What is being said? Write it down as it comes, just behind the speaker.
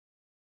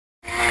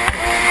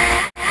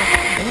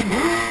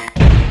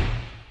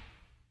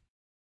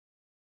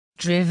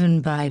driven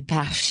by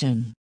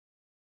passion.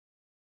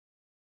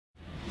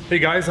 Hey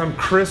guys, I'm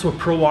Chris with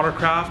Pro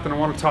Watercraft, and I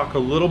want to talk a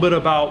little bit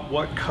about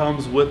what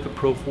comes with the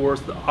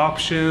ProForce, the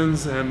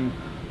options, and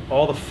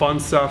all the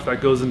fun stuff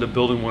that goes into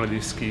building one of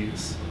these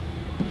skis.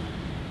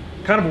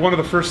 Kind of one of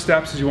the first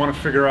steps is you want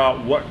to figure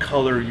out what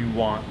color you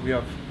want. We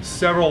have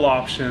several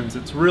options.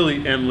 It's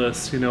really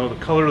endless, you know, the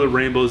color of the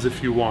rainbows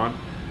if you want.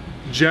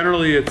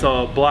 Generally it's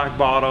a black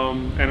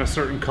bottom and a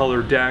certain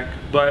color deck,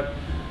 but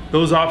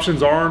those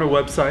options are on a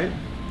website.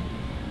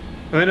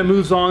 And then it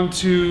moves on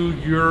to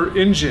your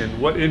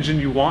engine, what engine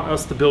you want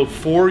us to build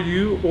for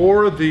you,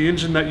 or the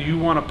engine that you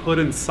want to put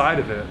inside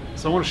of it.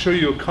 So I want to show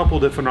you a couple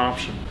different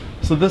options.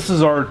 So this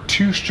is our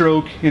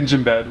two-stroke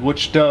engine bed,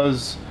 which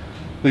does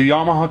the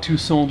Yamaha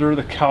 2-cylinder,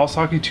 the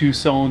Kawasaki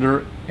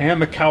 2-cylinder,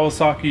 and the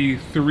Kawasaki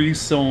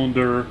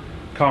 3-cylinder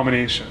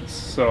combinations.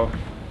 So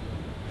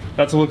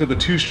that's a look at the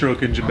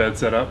two-stroke engine bed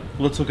setup.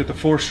 Let's look at the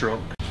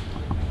 4-stroke.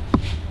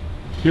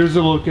 Here's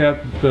a look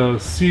at the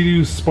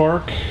Sea-Doo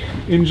Spark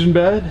engine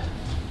bed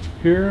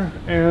here,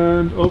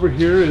 and over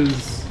here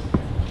is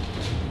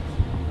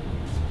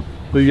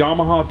the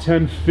Yamaha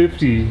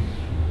 1050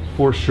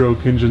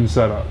 4-stroke engine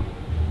setup.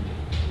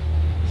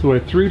 So we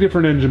have 3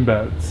 different engine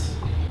beds.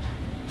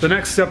 The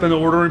next step in the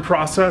ordering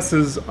process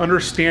is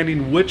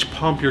understanding which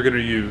pump you're going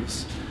to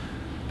use.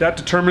 That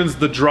determines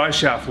the dry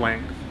shaft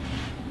length.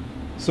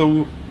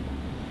 So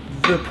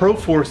the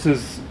ProForce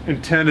is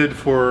intended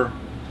for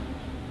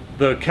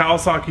the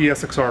Kawasaki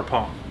SXR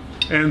pump.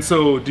 And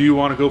so do you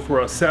want to go for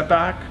a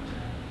setback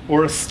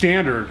or a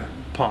standard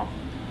pump,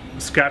 a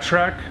Scat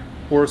Track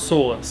or a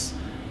Solus?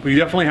 But you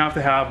definitely have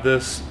to have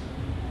this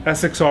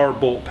SXR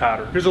bolt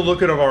pattern. Here's a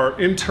look at our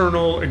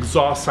internal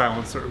exhaust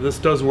silencer. This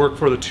does work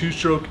for the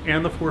 2-stroke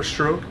and the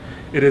 4-stroke.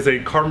 It is a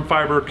carbon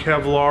fiber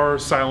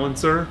Kevlar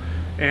silencer,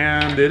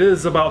 and it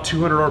is about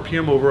 200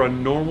 RPM over a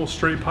normal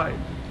straight pipe.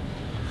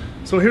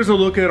 So here's a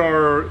look at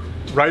our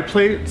ride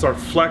plate. It's our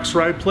flex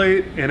ride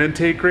plate and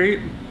intake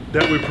rate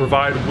that we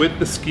provide with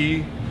the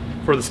ski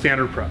for the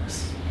standard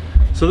price.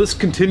 So this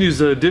continues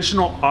the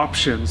additional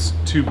options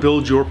to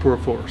build your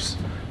ProForce.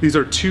 These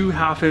are 2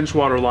 1/2-inch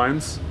water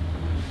lines.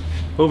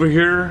 Over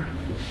here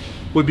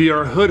would be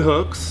our hood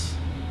hooks,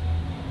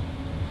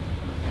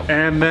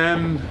 and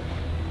then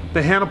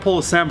the handle pull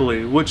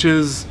assembly, which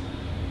is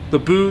the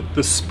boot,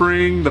 the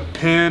spring, the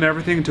pin,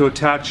 everything to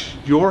attach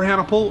your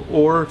handle pull,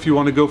 or if you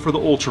want to go for the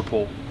ultra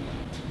pull.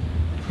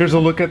 Here's a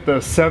look at the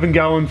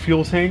 7-gallon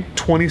fuel tank,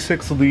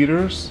 26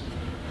 liters.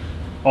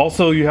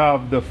 Also you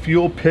have the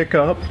fuel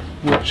pickup,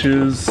 which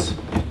is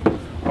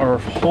our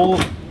whole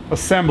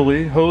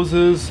assembly,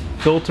 hoses,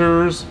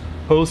 filters,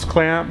 hose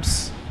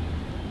clamps,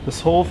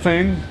 this whole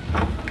thing.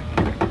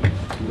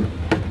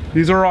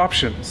 These are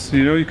options,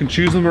 you know, you can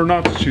choose them or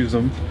not to choose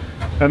them.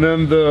 And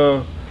then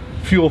the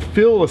fuel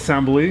fill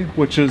assembly,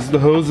 which is the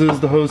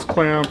hoses, the hose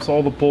clamps,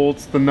 all the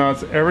bolts, the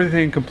nuts,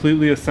 everything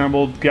completely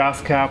assembled,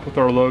 gas cap with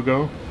our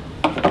logo.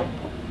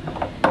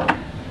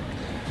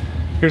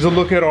 Here's a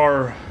look at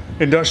our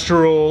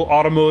industrial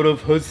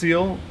automotive hood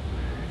seal.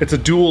 It's a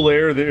dual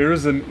layer. There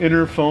is an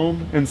inner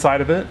foam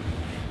inside of it.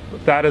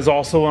 That is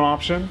also an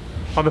option.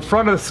 On the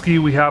front of the ski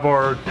we have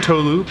our toe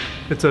loop.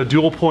 It's a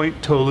dual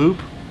point toe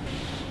loop.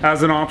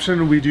 As an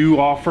option, we do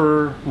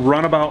offer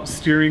runabout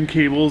steering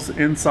cables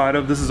inside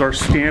of. This is our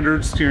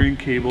standard steering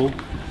cable.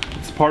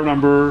 It's part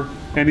number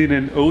ending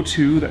in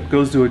 02 that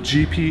goes to a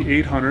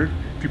GP800.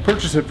 If you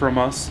purchase it from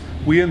us,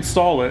 we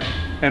install it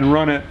and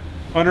run it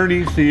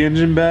underneath the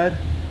engine bed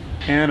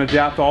and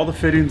adapt all the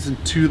fittings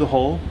into the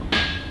hull.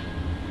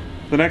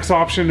 The next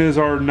option is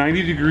our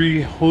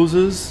 90-degree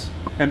hoses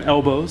and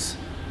elbows.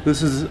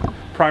 This is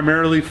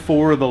primarily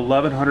for the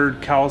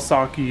 1100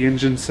 Kawasaki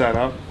engine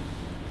setup.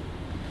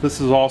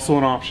 This is also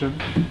an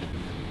option.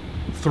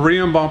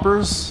 3M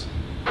bumpers.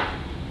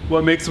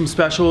 What makes them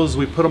special is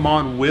we put them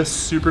on with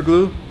super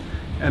glue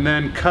and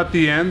then cut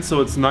the end so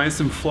it's nice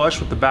and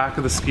flush with the back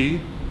of the ski.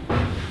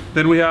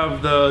 Then we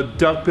have the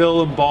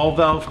duckbill and ball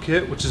valve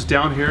kit, which is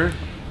down here.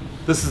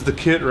 This is the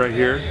kit right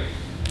here.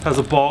 Has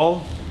a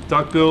ball,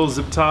 duckbill,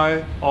 zip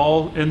tie,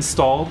 all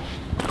installed.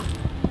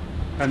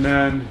 And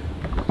then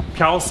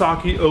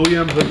Kawasaki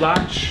OEM hood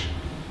latch.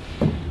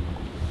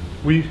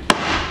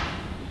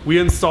 We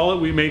install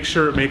it, we make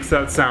sure it makes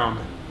that sound.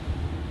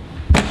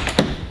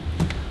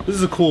 This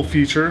is a cool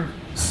feature.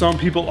 Some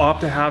people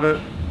opt to have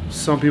it,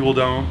 some people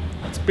don't.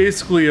 It's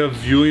basically a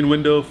viewing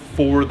window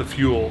for the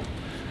fuel.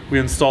 We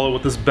install it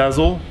with this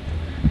bezel,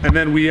 and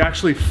then we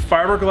actually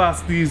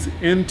fiberglass these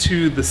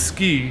into the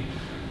ski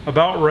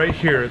about right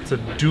here. It's a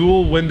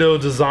dual window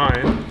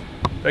design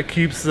that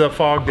keeps the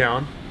fog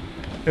down.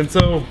 And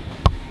so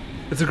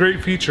it's a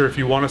great feature if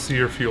you want to see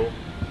your fuel.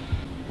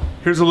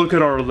 Here's a look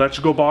at our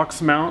electrical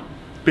box mount.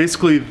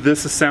 Basically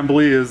this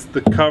assembly is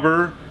the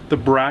cover, the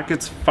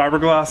brackets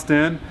fiberglassed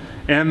in,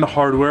 and the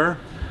hardware.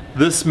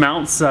 This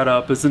mount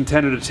setup is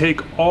intended to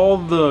take all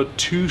the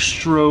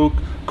 2-stroke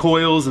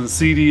coils and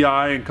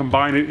CDI and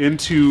combine it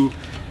into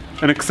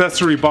an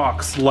accessory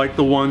box like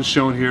the one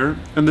shown here.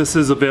 And this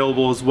is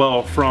available as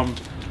well from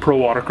Pro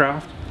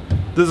Watercraft.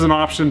 This is an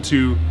option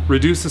to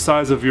reduce the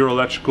size of your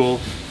electrical,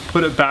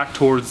 put it back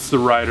towards the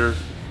rider,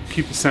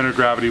 keep the center of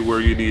gravity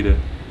where you need it.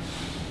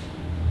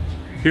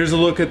 Here's a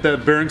look at the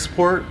bearing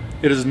support.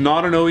 It is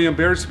not an OEM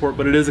bearing support,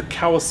 but it is a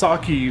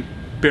Kawasaki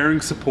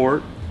bearing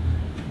support,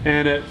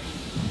 and it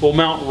will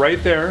mount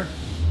right there.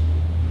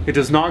 It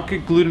does not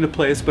get glued into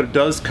place, but it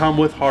does come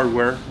with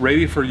hardware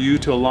ready for you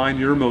to align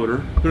your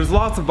motor. There's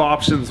lots of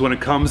options when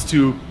it comes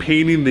to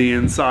painting the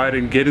inside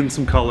and getting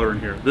some color in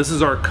here. This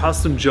is our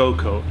custom gel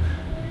coat.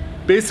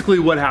 Basically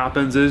what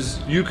happens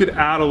is you could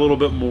add a little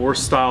bit more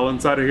style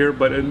inside of here,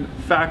 but in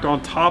fact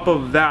on top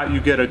of that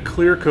you get a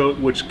clear coat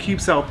which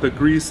keeps out the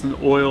grease and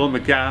the oil and the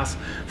gas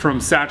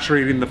from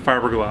saturating the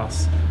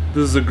fiberglass.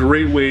 This is a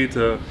great way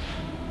to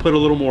put a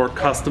little more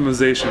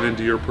customization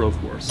into your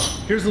ProForce.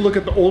 Here's a look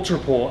at the Ultra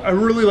Pole. I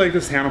really like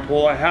this handle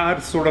pole. I had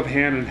sort of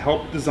hand and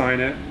helped design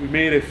it. We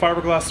made a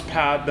fiberglass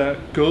pad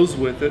that goes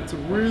with it. It's a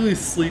really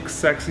sleek,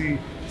 sexy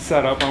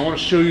setup. I want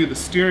to show you the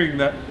steering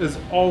that is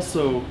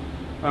also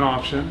an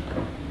option.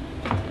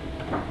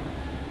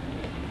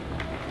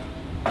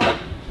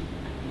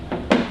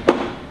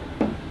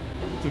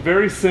 It's a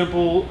very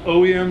simple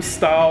OEM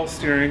style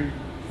steering,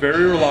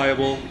 very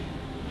reliable.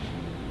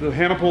 The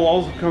handle pole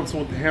also comes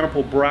with the handle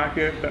pole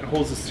bracket that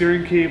holds the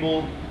steering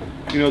cable.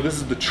 You know, this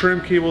is the trim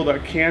cable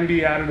that can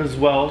be added as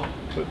well,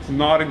 but it's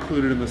not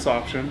included in this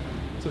option.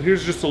 So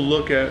here's just a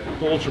look at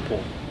the Ultra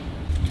Pole.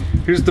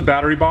 Here's the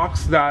battery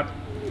box that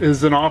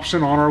is an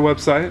option on our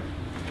website.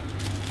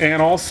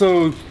 And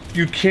also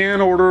you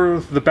can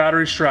order the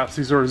battery straps.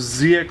 These are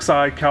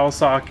ZXI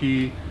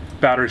Kawasaki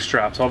battery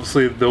straps.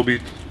 Obviously there'll be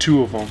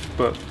 2 of them,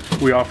 but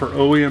we offer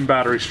OEM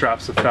battery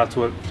straps if that's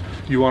what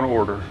you want to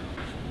order.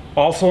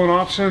 Also an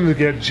option to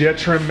get jet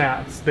trim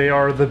mats. They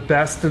are the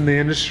best in the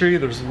industry.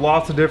 There's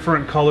lots of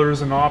different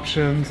colors and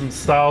options and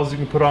styles you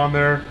can put on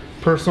there.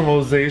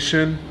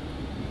 Personalization.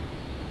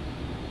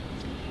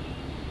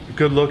 A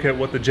good look at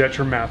what the jet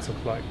trim mats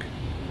look like.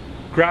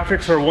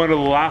 Graphics are one of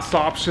the last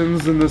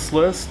options in this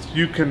list.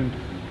 You can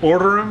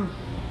order them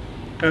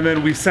and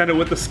then we send it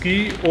with the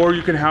ski, or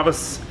you can have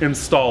us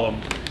install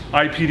them.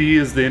 IPD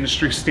is the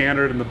industry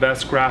standard and the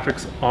best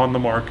graphics on the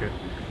market.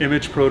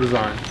 Image Pro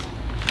Designs.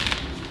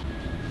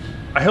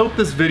 I hope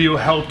this video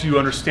helped you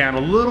understand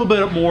a little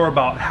bit more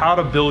about how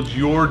to build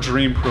your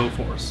dream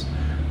ProForce.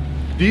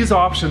 These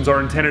options are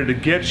intended to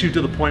get you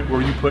to the point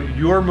where you put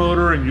your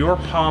motor and your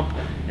pump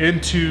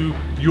into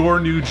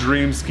your new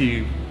dream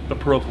ski, the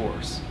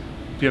ProForce.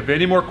 If you have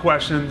any more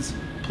questions,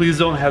 please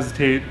don't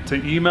hesitate to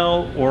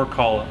email or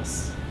call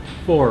us.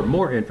 For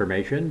more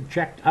information,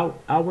 check out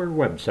our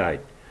website,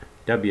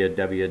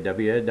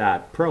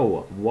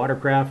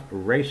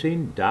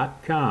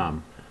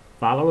 www.prowatercraftracing.com.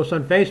 Follow us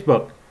on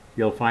Facebook.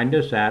 You'll find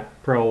us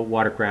at Pro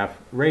Watercraft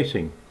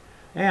Racing.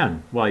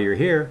 And while you're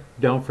here,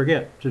 don't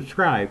forget to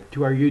subscribe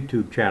to our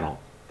YouTube channel.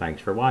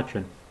 Thanks for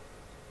watching.